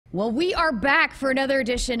Well, we are back for another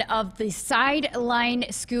edition of the Sideline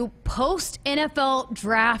Scoop post-NFL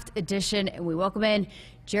Draft edition, and we welcome in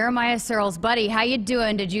Jeremiah Sirles. Buddy, how you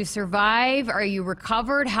doing? Did you survive? Are you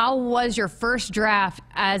recovered? How was your first draft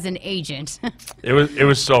as an agent? It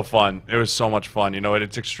was so fun. It was so much fun. You know,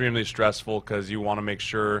 it's extremely stressful because you want to make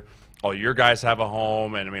sure all your guys have a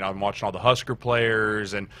home, and I mean, I'm watching all the Husker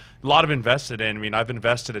players, and a lot of invested in. I mean, I've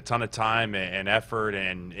invested a ton of time and effort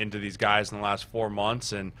and into these guys in the last 4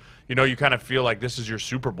 months, and you know, you kind of feel like this is your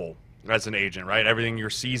Super Bowl as an agent, right? Everything your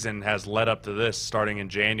season has led up to this, starting in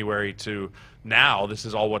January to now. This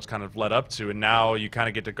is all what's kind of led up to, and now you kind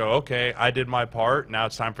of get to go, okay, I did my part. Now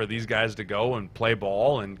it's time for these guys to go and play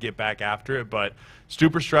ball and get back after it. But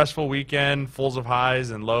super stressful weekend, full of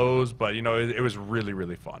highs and lows, but you know, it was really,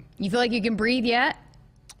 really fun. You feel like you can breathe yet?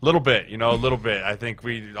 A little bit, you know, a little bit. I think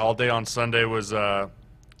all day on Sunday was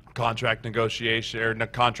contract negotiation, or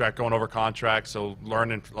contract, going over contracts, so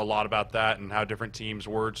learning a lot about that and how different teams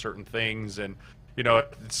word certain things, and you know,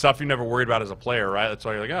 it's stuff you never worried about as a player, right? That's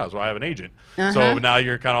why you're like, oh, so I have an agent. So now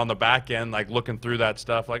you're kind of on the back end, like looking through that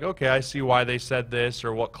stuff, like, okay, I see why they said this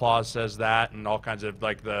or what clause says that, and all kinds of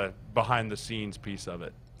like the behind the scenes piece of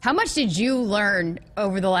it. How much did you learn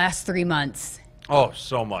over the last 3 months? Oh,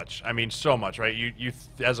 so much. I mean, so much, right? You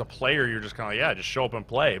as a player, you're just kind of like, yeah, just show up and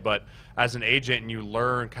play. But as an agent, and you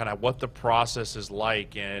learn kind of what the process is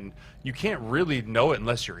like, and you can't really know it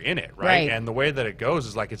unless you're in it, right? And the way that it goes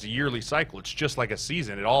is like it's a yearly cycle. It's just like a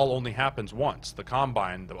season. It all only happens once. The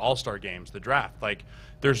combine, the all-star games, the draft. Like,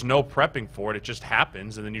 there's no prepping for it. It just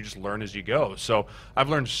happens, and then you just learn as you go. So I've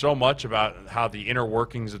learned so much about how the inner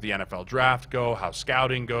workings of the NFL draft go, how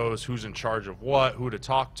scouting goes, who's in charge of what, who to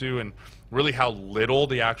talk to, and really how little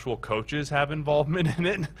the actual coaches have involvement in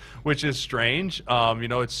it, which is strange. You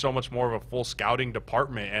know, it's so much more of a full scouting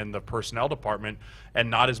department and the personnel department, and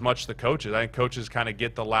not as much the coaches. I think coaches kind of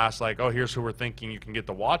get the last, like, oh, here's who we're thinking you can get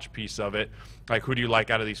the watch piece of it. Like, who do you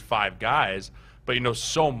like out of these 5 guys? But, you know,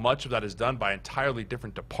 so much of that is done by entirely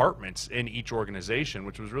different departments in each organization,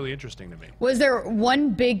 which was really interesting to me. Was there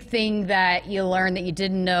one big thing that you learned that you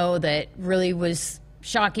didn't know that really was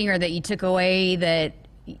shocking, or that you took away that,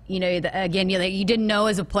 you know, again, that you didn't know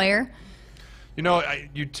as a player? You know,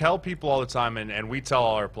 you tell people all the time, and we tell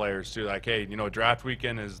all our players too, like, hey, you know, draft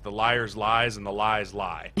weekend is the liars lies and the lies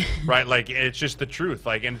lie, right? Like, it's just the truth.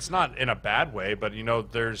 Like, and it's not in a bad way, but you know,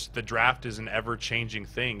 the draft is an ever-changing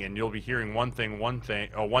thing, and you'll be hearing one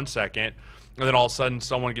second, and then all of a sudden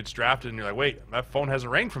someone gets drafted, and you're like, wait, that phone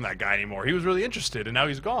hasn't rang from that guy anymore. He was really interested, and now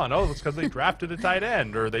he's gone. Oh, it's because they drafted a tight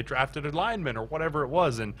end, or they drafted a lineman, or whatever it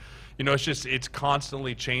was. And you know, it's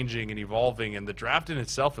constantly changing and evolving, and the draft in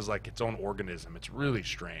itself is like its own organism. It's really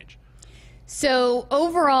strange. So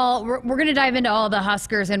overall, we're going to dive into all the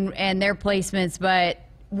Huskers and their placements, but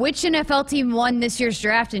which NFL team won this year's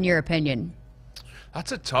draft in your opinion?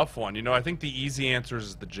 That's a tough one. You know, I think the easy answer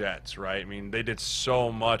is the Jets, right? I mean, they did so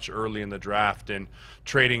much early in the draft and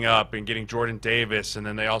trading up and getting Jordan Davis, and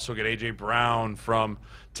then they also get A.J. Brown from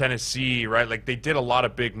Tennessee, right? Like, they did a lot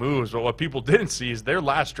of big moves, but what people didn't see is their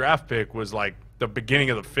last draft pick was like the beginning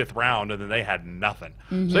of the 5th round, and then they had nothing.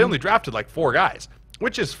 So they only drafted like 4 guys,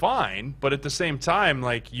 which is fine, but at the same time,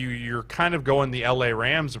 like, you're kind of going the LA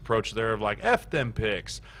Rams approach there of like, F them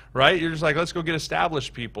picks, right? You're just like, let's go get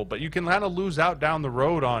established people, but you can kind of lose out down the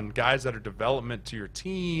road on guys that are development to your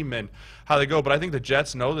team and how they go. But I think the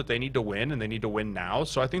Jets know that they need to win, and they need to win now.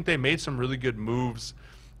 So I think they made some really good moves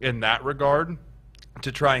in that regard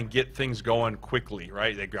to try and get things going quickly,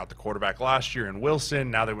 right? They got the quarterback last year in Wilson.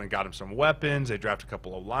 Now they went and got him some weapons. They drafted a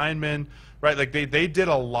couple of linemen, right? Like, they did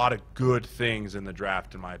a lot of good things in the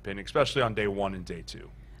draft, in my opinion, especially on day 1 and day 2.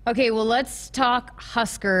 Okay, well, let's talk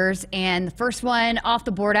Huskers. And the first one off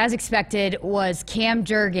the board, as expected, was Cam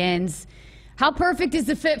Jurgens. How perfect is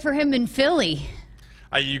the fit for him in Philly?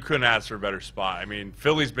 You couldn't ask for a better spot. I mean,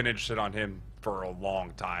 Philly's been interested on him for a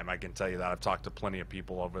long time. I can tell you that. I've talked to plenty of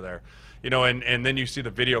people over there. You know, and then you see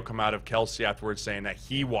the video come out of Kelsey afterwards saying that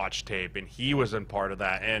he watched tape and he was in part of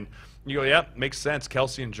that. And you go, yep, makes sense.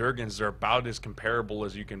 Kelsey and Jurgens are about as comparable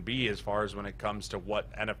as you can be as far as when it comes to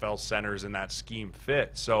what NFL centers in that scheme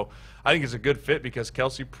fit. So I think it's a good fit because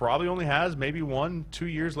Kelsey probably only has maybe 1-2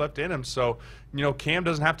 years left in him. So, you know, Cam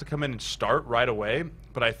doesn't have to come in and start right away.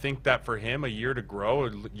 But I think that for him, a year to grow,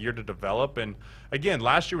 a year to develop. And again,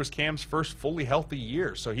 last year was Cam's first fully healthy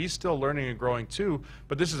year. So he's still learning and growing too.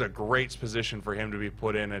 But this is a great position for him to be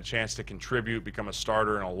put in, a chance to contribute, become a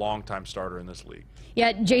starter and a long-time starter in this league.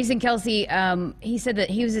 Yeah, Jason Kelsey, he said that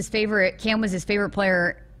Cam was his favorite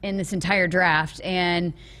player in this entire draft,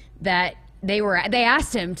 and that they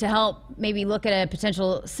asked him to help maybe look at a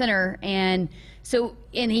potential center, and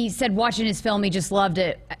he said watching his film, he just loved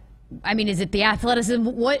it. I mean, is it the athleticism?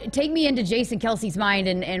 Take me into Jason Kelsey's mind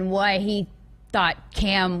and why he thought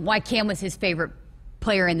why Cam was his favorite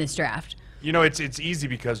player in this draft. You know, it's easy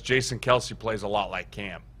because Jason Kelsey plays a lot like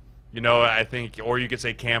Cam. You know, I think, or you could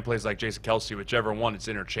say Cam plays like Jason Kelsey, whichever one, it's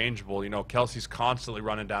interchangeable. You know, Kelsey's constantly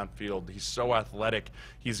running downfield. He's so athletic.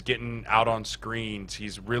 He's getting out on screens.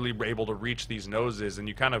 He's really able to reach these noses, and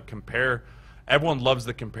you kind of compare. Everyone loves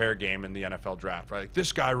the compare game in the NFL draft, right? Like,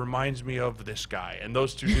 this guy reminds me of this guy, and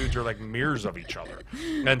those two dudes are like mirrors of each other.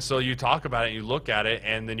 And so you talk about it, and you look at it,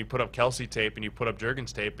 and then you put up Kelsey tape and you put up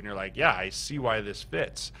Juergens tape, and you're like, yeah, I see why this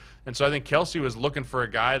fits. And so I think Kelsey was looking for a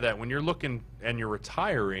guy that when you're looking and you're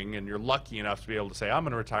retiring and you're lucky enough to be able to say, I'm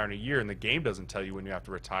going to retire in a year, and the game doesn't tell you when you have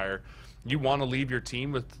to retire, you want to leave your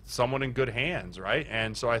team with someone in good hands, right?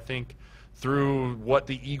 And so I think through what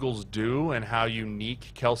the Eagles do and how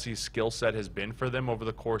unique Kelsey's skill set has been for them over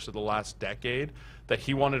the course of the last decade, that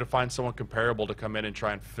he wanted to find someone comparable to come in and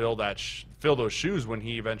try and fill those shoes when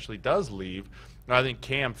he eventually does leave. And I think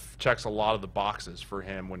Cam checks a lot of the boxes for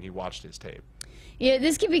him when he watched his tape. Yeah,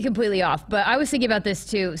 this could be completely off, but I was thinking about this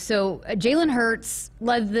too. So Jalen Hurts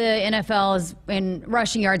led the NFL in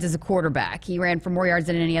rushing yards as a quarterback. He ran for more yards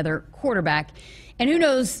than any other quarterback. And who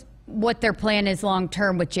knows what their plan is long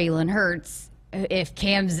term with Jalen Hurts, if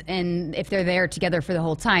Cam's and if they're there together for the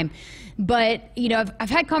whole time. But, you know, I've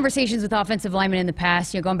had conversations with offensive linemen in the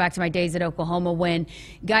past, you know, going back to my days at Oklahoma, when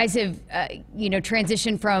guys have, you know,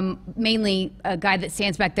 transitioned from mainly a guy that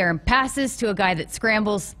stands back there and passes to a guy that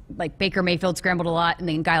scrambles, like Baker Mayfield scrambled a lot, and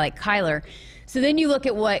then a guy like Kyler. So then you look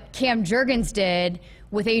at what Cam Juergens did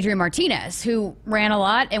with Adrian Martinez, who ran a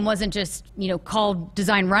lot and wasn't just, you know, called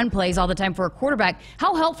design run plays all the time for a quarterback.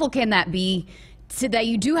 How helpful can that be so that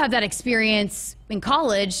you do have that experience in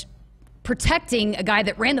college protecting a guy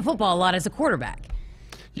that ran the football a lot as a quarterback?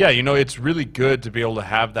 Yeah, you know, it's really good to be able to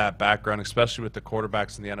have that background, especially with the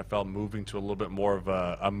quarterbacks in the NFL moving to a little bit more of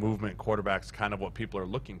a movement quarterback's kind of what people are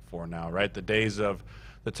looking for now, right? The days of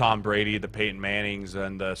the Tom Brady, the Peyton Mannings,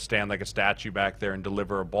 and the stand like a statue back there and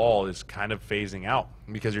deliver a ball is kind of phasing out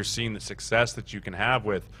because you're seeing the success that you can have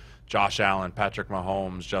with Josh Allen, Patrick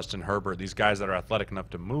Mahomes, Justin Herbert, these guys that are athletic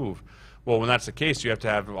enough to move. Well, when that's the case, you have to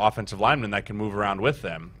have offensive linemen that can move around with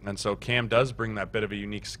them. And so Cam does bring that bit of a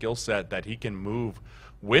unique skill set that he can move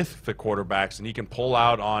with the quarterbacks, and he can pull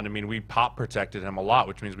out on, I mean, we pop protected him a lot,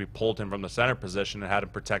 which means we pulled him from the center position and had him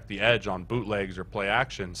protect the edge on bootlegs or play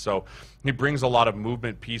action. So he brings a lot of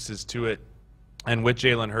movement pieces to it. And with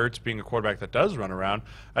Jalen Hurts being a quarterback that does run around,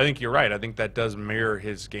 I think you're right. I think that does mirror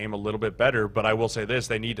his game a little bit better. But I will say this,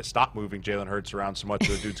 they need to stop moving Jalen Hurts around so much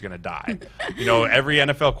or the dude's going to die. You know, every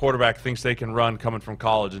NFL quarterback thinks they can run coming from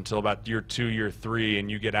college until about year 2, year 3, and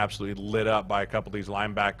you get absolutely lit up by a couple of these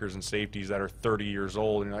linebackers and safeties that are 30 years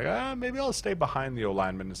old. And you're like, maybe I'll stay behind the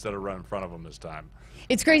O-lineman instead of run in front of them this time.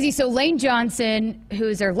 It's crazy. So Lane Johnson,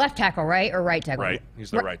 who's their left tackle, right? Or right tackle? Right.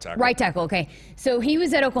 He's their right tackle. Right tackle, okay. So he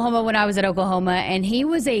was at Oklahoma when I was at Oklahoma, and he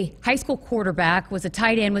was a high school quarterback, was a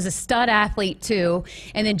tight end, was a stud athlete too.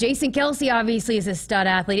 And then Jason Kelsey obviously is a stud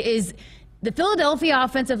athlete. Is the Philadelphia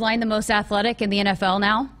offensive line the most athletic in the NFL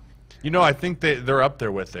now? You know, I think they're up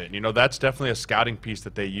there with it. You know, that's definitely a scouting piece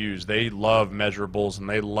that they use. They love measurables, and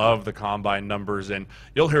they love the combine numbers. And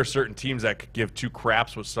you'll hear certain teams that could give two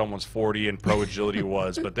craps what someone's 40 and pro agility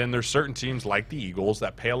was. But then there's certain teams like the Eagles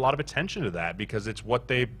that pay a lot of attention to that because it's what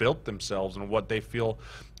they built themselves and what they feel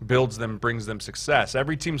builds them, brings them success.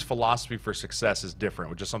 Every team's philosophy for success is different,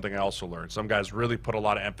 which is something I also learned. Some guys really put a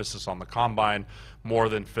lot of emphasis on the combine more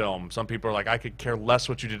than film. Some people are like, I could care less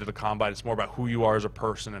what you did to the combine. It's more about who you are as a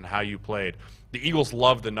person and how you played. The Eagles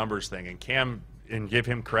love the numbers thing, and Cam, and give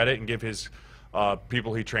him credit and give his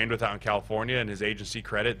people he trained with out in California and his agency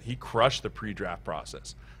credit, he crushed the pre-draft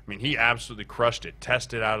process. I mean, he absolutely crushed it.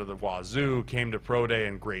 Tested out of the wazoo, came to pro day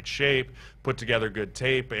in great shape, put together good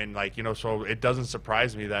tape, and like, you know, so it doesn't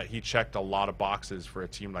surprise me that he checked a lot of boxes for a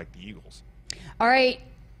team like the Eagles. All right,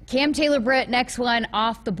 Cam Taylor-Britt, next one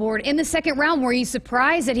off the board. In the second round, were you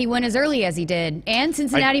surprised that he went as early as he did? And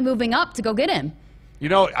Cincinnati moving up to go get him. You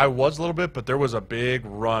know, I was a little bit, but there was a big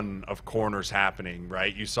run of corners happening,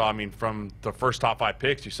 right? You saw, I mean, from the first top 5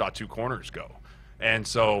 picks, you saw 2 corners go. And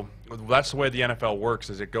so that's the way the NFL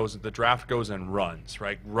works, is it goes, the draft goes in runs,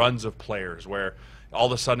 right? Runs of players where all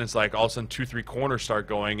of a sudden it's like all of a sudden 2-3 corners start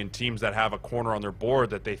going, and teams that have a corner on their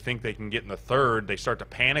board that they think they can get in the third, they start to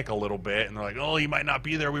panic a little bit, and they're like, oh, he might not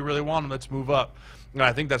be there. We really want him. Let's move up. And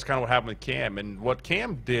I think that's kind of what happened with Cam. And what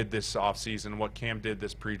Cam did this offseason, what Cam did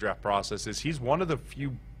this pre-draft process is he's one of the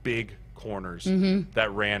few big corners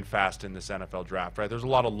that ran fast in this NFL draft, right? There's a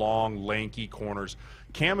lot of long, lanky corners.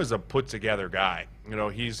 Cam is a put-together guy. You know,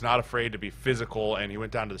 he's not afraid to be physical, and he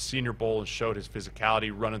went down to the Senior Bowl and showed his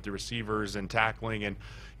physicality running through receivers and tackling. And,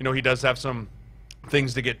 you know, he does have some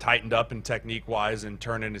things to get tightened up in technique-wise and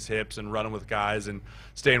turning his hips and running with guys and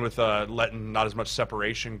staying with letting not as much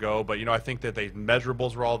separation go. But, you know, I think that the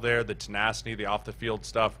measurables were all there, the tenacity, the off-the-field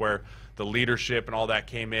stuff where the leadership and all that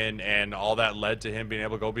came in, and all that led to him being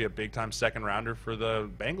able to go be a big-time second-rounder for the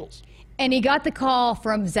Bengals. And he got the call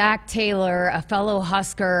from Zach Taylor, a fellow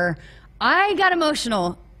Husker. I got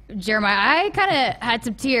emotional, Jeremiah. I kind of had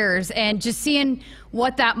some tears, and just seeing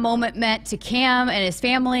what that moment meant to Cam and his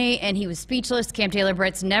family, and he was speechless. Cam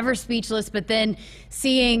Taylor-Britt's never speechless, but then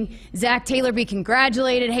seeing Zach Taylor be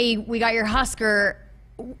congratulated, hey, we got your Husker.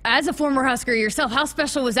 As a former Husker yourself, how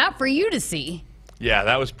special was that for you to see? Yeah,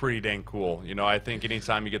 that was pretty dang cool. You know, I think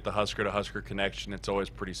anytime you get the Husker-to-Husker connection, it's always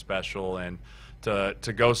pretty special, and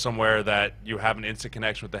to go somewhere that you have an instant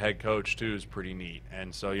connection with the head coach too is pretty neat.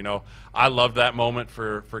 And so, you know, I love that moment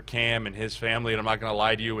for Cam and his family. And I'm not going to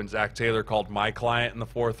lie to you, when Zach Taylor called my client in the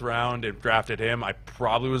 4th round and drafted him, I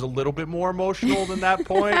probably was a little bit more emotional than that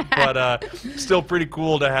point. But still pretty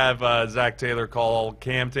cool to have Zach Taylor call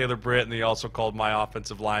Cam Taylor-Britt, and he also called my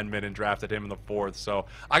offensive lineman and drafted him in the 4th. So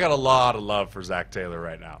I got a lot of love for Zach Taylor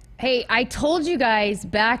right now. Hey, I told you guys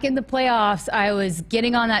back in the playoffs I was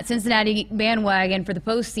getting on that Cincinnati bandwagon for the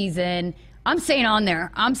postseason. I'm staying on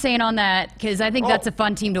there. I'm staying on that because I think that's a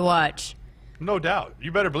fun team to watch. No doubt.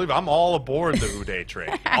 You better believe I'm all aboard the Uday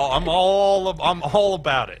train. I'm all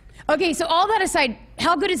about it. Okay, so all that aside,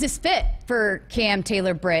 how good is this fit for Cam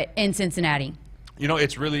Taylor-Britt in Cincinnati? You know,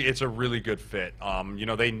 it's a really good fit. You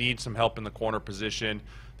know, they need some help in the corner position.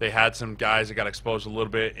 They had some guys that got exposed a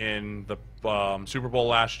little bit in the Super Bowl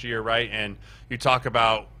last year, right? And you talk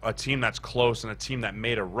about a team that's close and a team that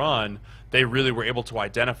made a run. They really were able to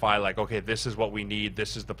identify, like, okay, this is what we need.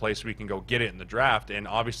 This is the place we can go get it in the draft. And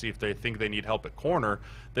obviously, if they think they need help at corner,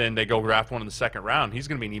 then they go draft one in the 2nd round. He's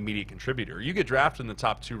going to be an immediate contributor. You get drafted in the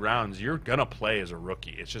top 2 rounds, you're going to play as a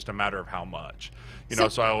rookie. It's just a matter of how much. You know,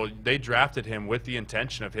 so they drafted him with the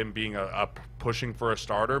intention of him being a pushing for a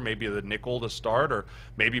starter, maybe the nickel to start, or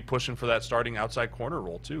maybe pushing for that starting outside corner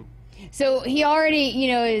role too. So he already, you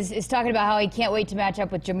know, is talking about how he can't wait to match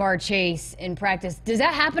up with Jamar Chase in practice. Does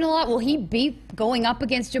that happen a lot? Will he be going up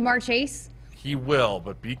against Jamar Chase? He will,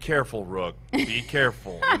 but be careful, Rook. Be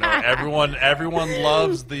careful. You know, everyone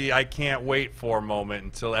loves the "I can't wait for" moment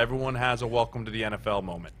until everyone has a "welcome to the NFL"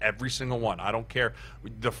 moment. Every single one. I don't care.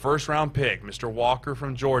 The 1st round pick, Mr. Walker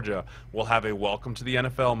from Georgia, will have a "welcome to the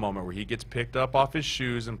NFL" moment where he gets picked up off his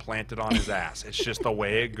shoes and planted on his ass. It's just the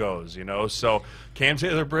way it goes, you know. So Cam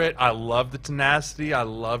Taylor-Britt, I love the tenacity. I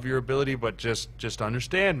love your ability, but just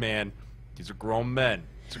understand, man, these are grown men.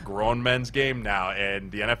 It's a grown men's game now, and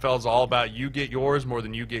the NFL is all about you get yours more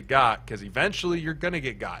than you get got, because eventually you're going to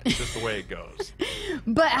get got. It's just the way it goes.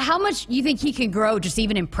 But how much do you think he can grow just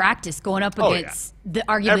even in practice going up against the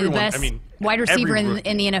arguably the best wide receiver in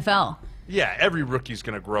the NFL? Yeah, every rookie's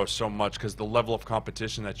going to grow so much because the level of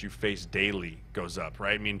competition that you face daily goes up,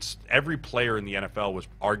 right? I mean, every player in the NFL was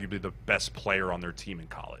arguably the best player on their team in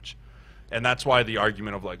college. And that's why the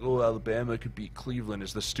argument of, like, oh, Alabama could beat Cleveland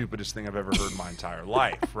is the stupidest thing I've ever heard in my entire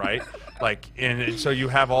life, right? Like, and so you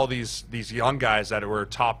have all these young guys that were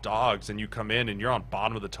top dogs, and you come in and you're on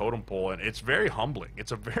bottom of the totem pole, and it's very humbling.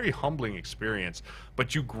 It's a very humbling experience,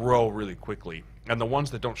 but you grow really quickly. And the ones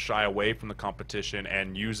that don't shy away from the competition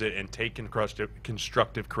and use it and take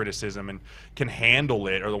constructive criticism and can handle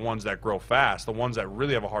it are the ones that grow fast. The ones that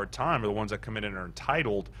really have a hard time are the ones that come in and are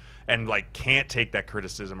entitled and, like, can't take that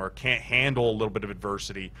criticism or can't handle a little bit of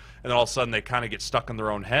adversity. And then all of a sudden they kind of get stuck in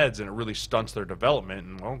their own heads, and it really stunts their development.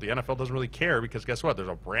 And, well, the NFL doesn't really care because guess what? There's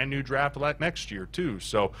a brand new draft next year too.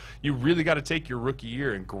 So you really got to take your rookie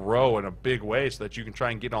year and grow in a big way so that you can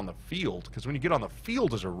try and get on the field. Because when you get on the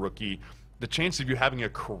field as a rookie, the chances of you having a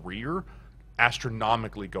career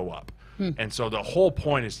astronomically go up. And so the whole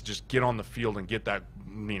point is to just get on the field and get that,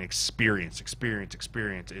 experience.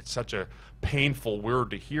 It's such a painful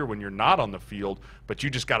word to hear when you're not on the field, but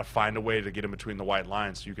you just got to find a way to get in between the white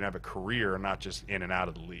lines so you can have a career and not just in and out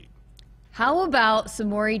of the league. How about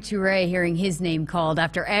Samori Toure hearing his name called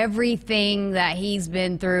after everything that he's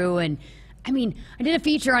been through? And, I did a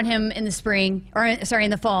feature on him in the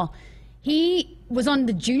in the fall. He was on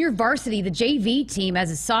the junior varsity, the JV team,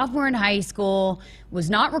 as a sophomore in high school, was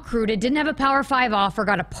not recruited, didn't have a Power 5 offer,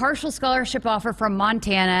 got a partial scholarship offer from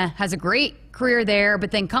Montana, has a great career there,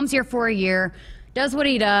 but then comes here for a year, does what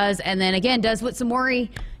he does, and then again does what Samori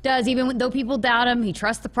does, even though people doubt him. He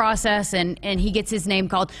trusts the process, and he gets his name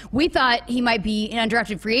called. We thought he might be an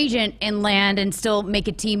undrafted free agent and land and still make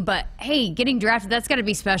a team, but hey, getting drafted, that's got to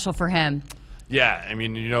be special for him. Yeah, I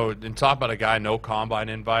mean, and talk about a guy, no combine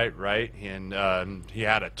invite, right? And he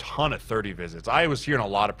had a ton of 30 visits. I was hearing a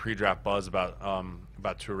lot of pre-draft buzz about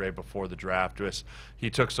Toure before the draft. He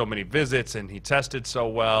took so many visits and he tested so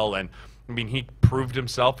well, and I mean, he proved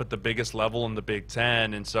himself at the biggest level in the Big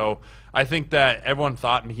Ten. And so I think that everyone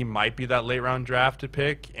thought he might be that late round drafted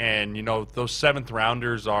pick. And, those seventh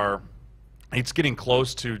rounders it's getting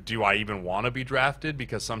close to, do I even want to be drafted?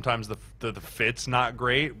 Because sometimes the fit's not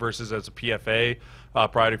great versus as a PFA,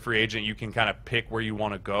 priority free agent, you can kind of pick where you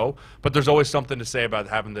want to go. But there's always something to say about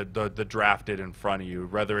having the drafted in front of you,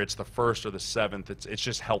 whether it's the first or the seventh. It's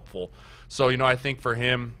just helpful. So, I think for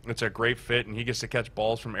him, it's a great fit, and he gets to catch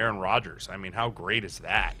balls from Aaron Rodgers. I mean, how great is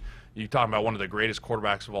that? You're talking about one of the greatest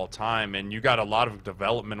quarterbacks of all time, and you got a lot of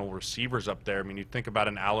developmental receivers up there. I mean, you think about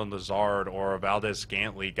an Alan Lazard or a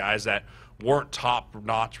Valdez-Scantling, guys that weren't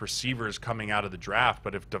top-notch receivers coming out of the draft,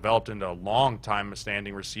 but have developed into long-time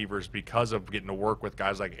standing receivers because of getting to work with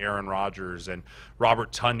guys like Aaron Rodgers and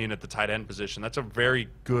Robert Tonyan at the tight end position. That's a very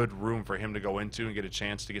good room for him to go into and get a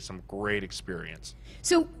chance to get some great experience.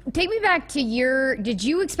 So take me back to did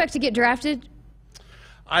you expect to get drafted?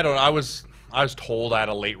 I was told I had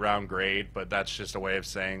a late round grade, but that's just a way of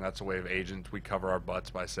saying, that's a way of agents. We cover our butts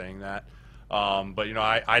by saying that. But,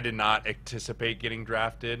 I did not anticipate getting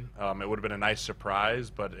drafted. It would have been a nice surprise,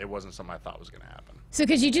 but it wasn't something I thought was going to happen. So,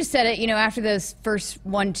 because you just said it, after those first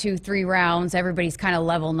 1, 2, 3 rounds, everybody's kind of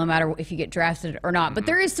level no matter if you get drafted or not. But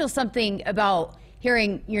there is still something about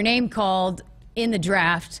hearing your name called in the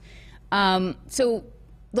draft. So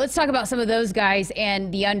let's talk about some of those guys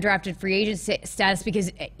and the undrafted free agent status,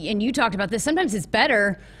 because, and you talked about this, sometimes it's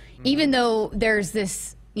better, even though there's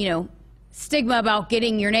this, stigma about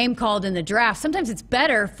getting your name called in the draft. Sometimes it's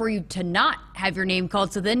better for you to not have your name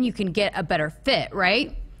called, so then you can get a better fit,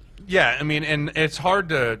 right? Yeah, I mean, and it's hard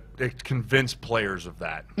to convince players of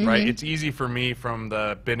that, right? It's easy for me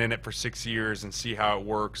been in it for 6 years and see how it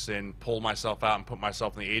works and pull myself out and put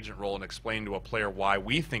myself in the agent role and explain to a player why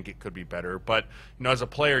we think it could be better. But, as a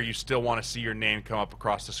player, you still want to see your name come up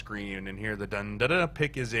across the screen and hear the dun-da-da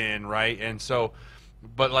pick is in, right? And so,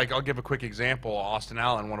 but I'll give a quick example. Austin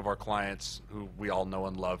Allen, one of our clients who we all know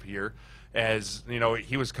and love here, as,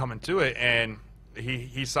 he was coming to it, and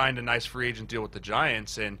he signed a nice free agent deal with the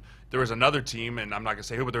Giants, and there was another team, and I'm not gonna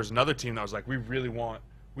say who, but there was another team that was like, we really want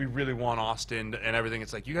Austin and everything.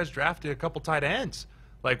 It's like, you guys drafted a couple tight ends.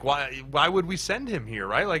 Like, why would we send him here,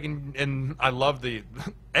 right? Like, and I love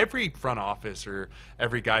every front office or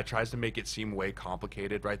every guy tries to make it seem way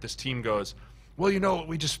complicated, right? This team goes, well,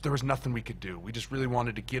 there was nothing we could do. We just really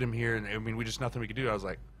wanted to get him here, and I mean, nothing we could do. I was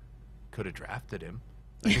like, could have drafted him.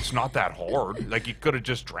 Like, it's not that hard. Like, you could have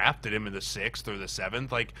just drafted him in the 6th or the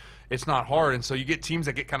 7th. Like, it's not hard. And so you get teams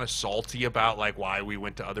that get kind of salty about, like, why we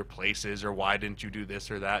went to other places or why didn't you do this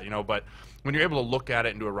or that, But when you're able to look at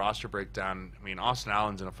it and do a roster breakdown, I mean, Austin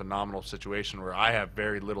Allen's in a phenomenal situation where I have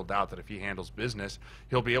very little doubt that if he handles business,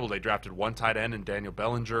 he'll be able to. They drafted one tight end in Daniel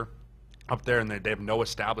Bellinger up there, and they have no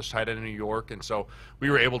established tight end in New York, and so we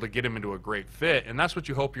were able to get him into a great fit. And that's what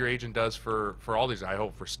you hope your agent does for all these. I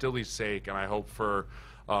hope for Stilley's sake, and I hope for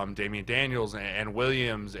Damian Daniels and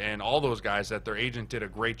Williams and all those guys, that their agent did a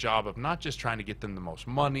great job of not just trying to get them the most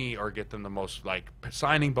money or get them the most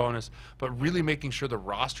signing bonus, but really making sure the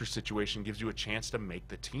roster situation gives you a chance to make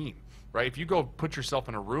the team, right? If you go put yourself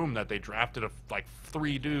in a room that they drafted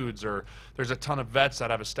 3 dudes, or there's a ton of vets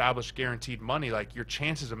that have established guaranteed money, your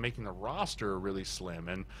chances of making the roster are really slim.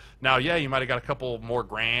 And now, yeah, you might have got a couple more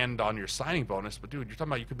grand on your signing bonus, but dude, you're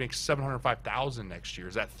talking about you could make $705,000 next year.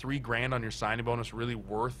 Is that $3 grand on your signing bonus really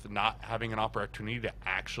worth not having an opportunity to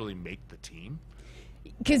actually make the team?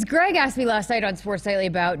 Because Greg asked me last night on Sports Nightly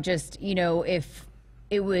about just, if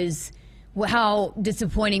it was how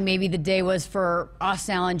disappointing maybe the day was for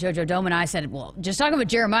Austin Allen, JoJo Domann. And I said, well, just talking about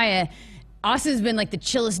Jeremiah, Austin's been the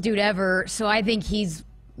chillest dude ever, so I think he's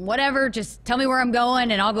whatever, just tell me where I'm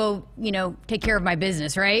going and I'll go, take care of my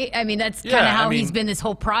business, right? I mean, that's kind of how he's been this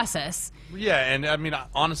whole process. Yeah, and I mean,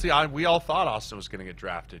 honestly, we all thought Austin was going to get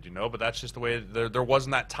drafted, but that's just the way. There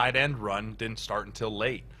wasn't that tight end run, didn't start until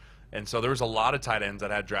late. And so there was a lot of tight ends that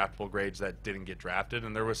had draftable grades that didn't get drafted,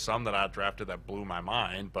 and there was some that I drafted that blew my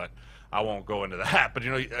mind, but I won't go into that. But,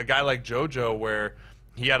 a guy like JoJo, where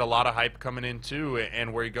he had a lot of hype coming in too,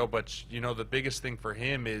 and where you go, but, the biggest thing for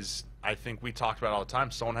him is, I think we talked about all the time,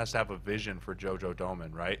 someone has to have a vision for JoJo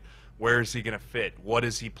Domann, right? Where is he going to fit? What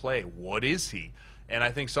does he play? What is he? And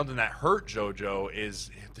I think something that hurt JoJo is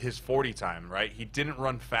his 40 time, right? He didn't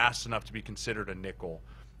run fast enough to be considered a nickel.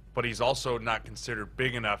 but he's also not considered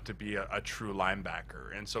big enough to be a true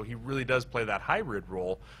linebacker. And so he really does play that hybrid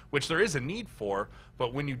role, which there is a need for,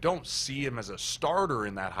 but when you don't see him as a starter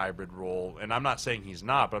in that hybrid role, and I'm not saying he's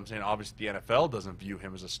not, but I'm saying obviously the NFL doesn't view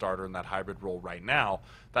him as a starter in that hybrid role right now,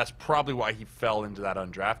 that's probably why he fell into that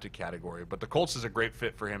undrafted category. But the Colts is a great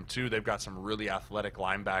fit for him too. They've got some really athletic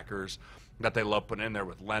linebackers that they love putting in there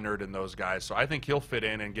with Leonard and those guys. So I think he'll fit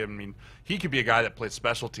in and he could be a guy that plays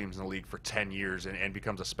special teams in the league for 10 years and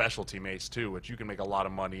becomes a special team ace too, which you can make a lot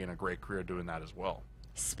of money and a great career doing that as well.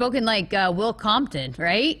 Spoken like Will Compton,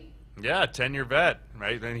 right? Yeah, 10-year vet,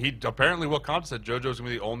 right? And apparently Will Compton said JoJo's going to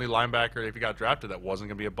be the only linebacker if he got drafted that wasn't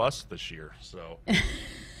going to be a bust this year. So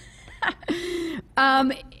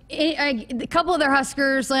a couple of their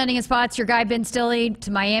Huskers landing in spots. Your guy Ben Stilley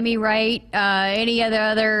to Miami, right? Any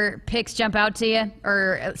other picks jump out to you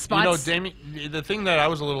or spots? The thing that I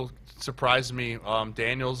was a little surprised me,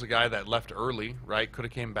 Daniel's a guy that left early, right? Could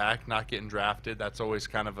have came back, not getting drafted. That's always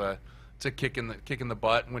kind of it's a kick in the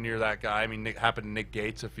butt when you're that guy. I mean, it happened to Nick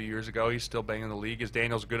Gates a few years ago. He's still banging the league. Is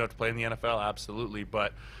Daniels good enough to play in the NFL? Absolutely.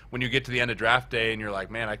 But when you get to the end of draft day and you're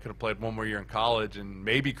like, man, I could have played one more year in college and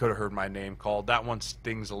maybe could have heard my name called, that one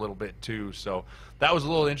stings a little bit too. So that was a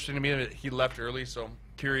little interesting to me that he left early. So I'm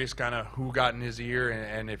curious kind of who got in his ear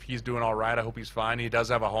and if he's doing all right. I hope he's fine. He does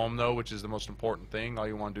have a home, though, which is the most important thing. All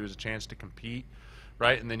you want to do is a chance to compete,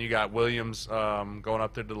 right? And then you got Williams going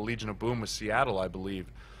up there to the Legion of Boom with Seattle, I believe.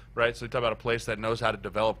 Right, so we talk about a place that knows how to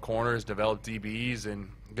develop corners, develop DBs,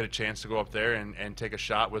 and get a chance to go up there and take a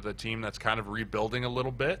shot with a team that's kind of rebuilding a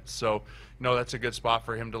little bit. So, that's a good spot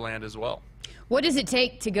for him to land as well. What does it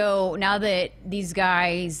take to go now that these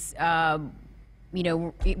guys, whether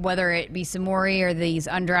it be Samori or these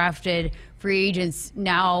undrafted free agents,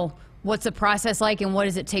 now what's the process like, and what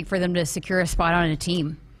does it take for them to secure a spot on a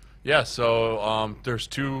team? Yeah, so there's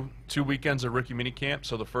two weekends of rookie minicamp.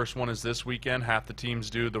 So the first one is this weekend. Half the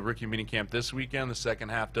teams do the rookie minicamp this weekend. The second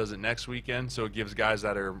half does it next weekend. So it gives guys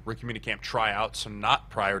that are rookie minicamp tryouts, so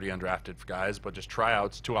not priority undrafted guys, but just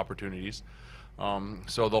tryouts, 2 opportunities.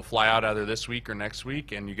 So they'll fly out either this week or next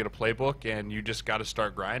week, and you get a playbook, and you just got to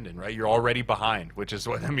start grinding, right? You're already behind, which is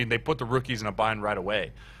what, they put the rookies in a bind right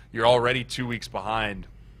away. You're already 2 weeks behind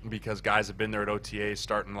because guys have been there at OTAs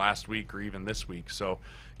starting last week or even this week. So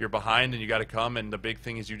you're behind and you got to come, and the big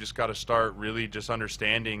thing is you just got to start really just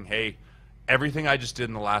understanding, hey, everything I just did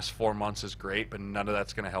in the last 4 months is great, but none of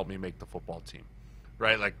that's going to help me make the football team,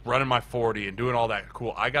 right? Like running my 40 and doing all that,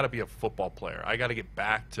 cool. I got to be a football player. I got to get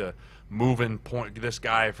back to moving this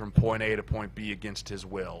guy from point A to point B against his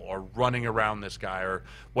will, or running around this guy, or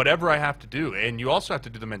whatever I have to do. And you also have to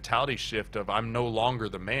do the mentality shift of I'm no longer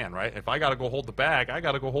the man, right? If I got to go hold the bag, I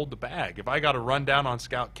got to go hold the bag. If I got to run down on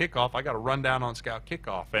scout kickoff, I got to run down on scout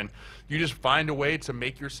kickoff. And you just find a way to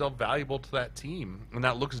make yourself valuable to that team. And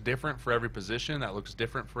that looks different for every position. That looks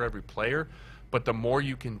different for every player. But the more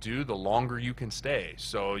you can do, the longer you can stay.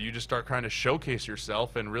 So you just start trying to showcase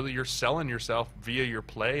yourself, and really you're selling yourself via your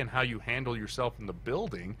play and how you handle yourself in the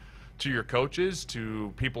building to your coaches,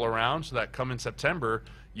 to people around, so that come in September,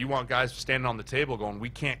 you want guys standing on the table going, we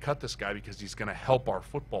can't cut this guy because he's going to help our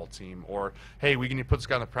football team. Or, hey, we can put this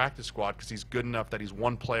guy on the practice squad because he's good enough that he's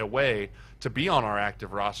one play away to be on our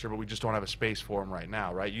active roster, but we just don't have a space for him right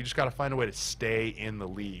now, right? You just got to find a way to stay in the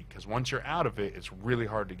league, because once you're out of it, it's really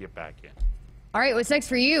hard to get back in. All right, what's next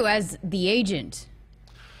for you as the agent?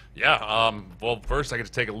 Yeah, well, first I get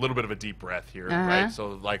to take a little bit of a deep breath here, right?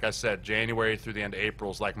 So like I said, January through the end of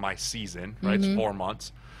April is like my season, right? It's 4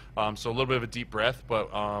 months. So a little bit of a deep breath, but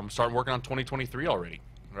start working on 2023 already,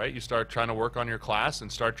 right? You start trying to work on your class and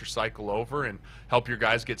start your cycle over and help your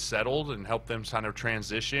guys get settled and help them kind of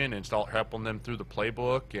transition and start helping them through the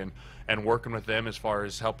playbook and working with them as far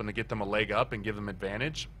as helping to get them a leg up and give them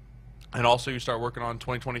advantage. And also you start working on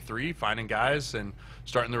 2023, finding guys and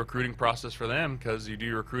starting the recruiting process for them, because you do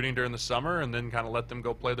your recruiting during the summer and then kind of let them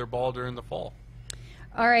go play their ball during the fall.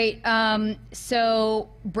 All right. So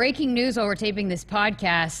breaking news while we're taping this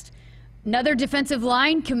podcast, another defensive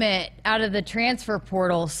line commit out of the transfer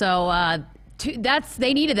portal. So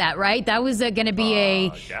they needed that, right? That was going to be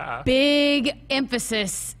a big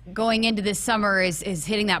emphasis going into this summer is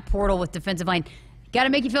hitting that portal with defensive line. Got to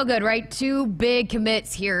make you feel good, right? 2 big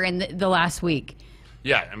commits here in the last week.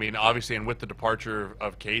 Yeah, I mean, obviously, and with the departure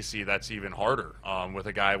of Casey, that's even harder with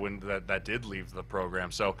a guy that did leave the program.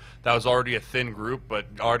 So that was already a thin group, but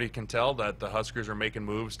already can tell that the Huskers are making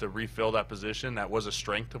moves to refill that position. That was a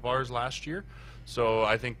strength of ours last year. So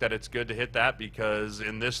I think that it's good to hit that, because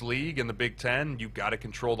in this league, in the Big Ten, you've got to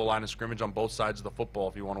control the line of scrimmage on both sides of the football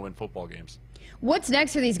if you want to win football games. What's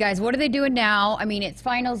next for these guys? What are they doing now? I mean, it's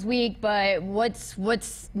finals week, but what's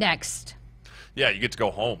next? Yeah, you get to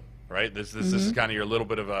go home, right? This is kind of your little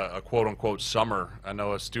bit of a quote-unquote summer. I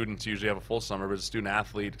know students usually have a full summer, but as a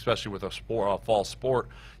student-athlete, especially with a fall sport,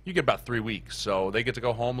 you get about 3 weeks. So they get to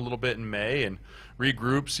go home a little bit in May and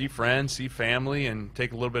regroup, see friends, see family, and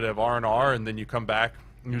take a little bit of R&R, and then you come back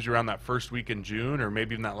usually around that first week in June or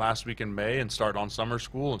maybe even that last week in May and start on summer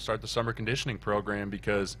school and start the summer conditioning program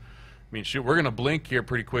because, I mean, shoot, we're going to blink here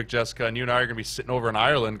pretty quick, Jessica, and you and I are going to be sitting over in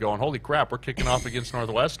Ireland going, holy crap, we're kicking off against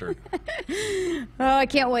Northwestern. Oh, I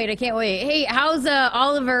can't wait. I can't wait. Hey, how's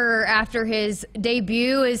Oliver after his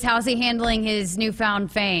debut? How's he handling his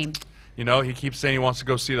newfound fame? You know, he keeps saying he wants to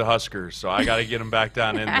go see the Huskers, so I got to get him back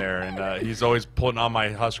down in there. And he's always putting on my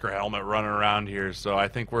Husker helmet, running around here. So I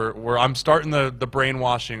think I'm starting the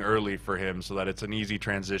brainwashing early for him, so that it's an easy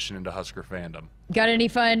transition into Husker fandom. Got any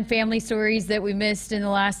fun family stories that we missed in the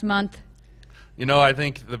last month? You know, I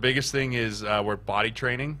think the biggest thing is we're body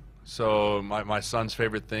training. So my son's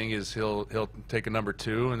favorite thing is he'll take a number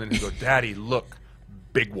 2, and then he'll go, Daddy, look.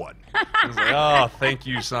 Big one. I was like, oh, thank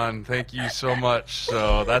you, son. Thank you so much.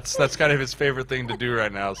 So that's kind of his favorite thing to do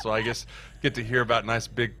right now. So I guess get to hear about nice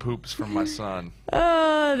big poops from my son.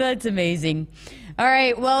 Oh, that's amazing. All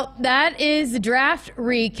right, well, that is the draft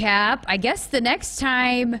recap. I guess the next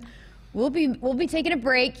time we'll be taking a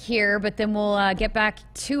break here, but then we'll get back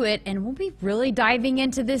to it, and we'll be really diving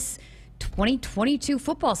into this 2022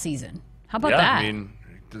 football season. How about that?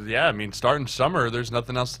 I mean, starting summer, there's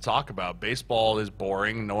nothing else to talk about. Baseball is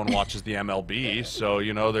boring. No one watches the MLB. So,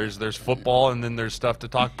 you know, there's football, and then there's stuff to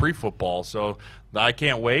talk pre-football. So I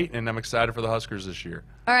can't wait, and I'm excited for the Huskers this year.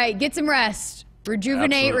 All right, get some rest.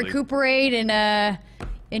 Rejuvenate, Absolutely. Recuperate, and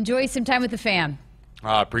enjoy some time with the fam.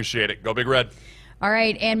 I appreciate it. Go Big Red. All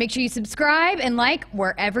right, and make sure you subscribe and like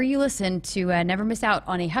wherever you listen to never miss out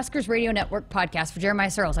on a Huskers Radio Network podcast. For Jeremiah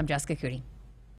Sirles, I'm Jessica Cootie.